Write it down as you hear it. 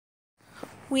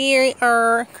We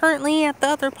are currently at the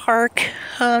other park,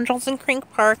 Johnson Creek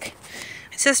Park.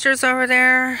 My sister's over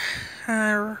there,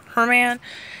 her man,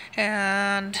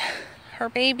 and her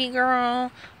baby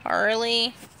girl,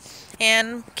 Harley,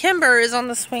 and Kimber is on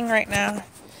the swing right now.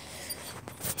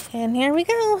 And here we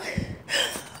go.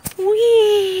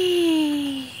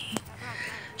 Whee!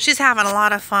 She's having a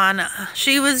lot of fun.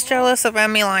 She was jealous of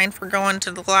Emmeline for going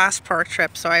to the last park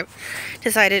trip, so I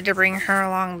decided to bring her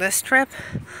along this trip.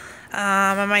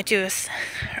 I might do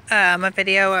a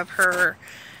video of her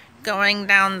going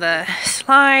down the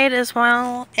slide as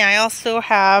well. And I also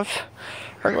have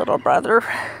her little brother,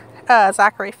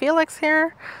 Zachary Felix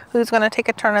here, who's going to take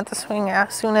a turn at the swing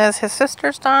as soon as his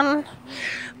sister's done.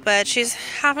 But she's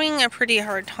having a pretty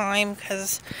hard time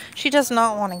because she does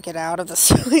not want to get out of the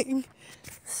swing.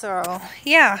 So,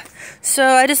 yeah. So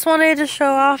I just wanted to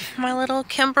show off my little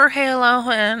Kimber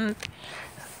Halo and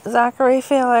Zachary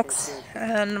Felix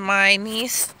and my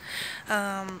niece,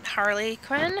 Harley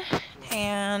Quinn.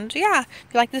 And yeah,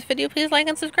 if you like this video, please like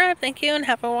and subscribe. Thank you and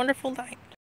have a wonderful night.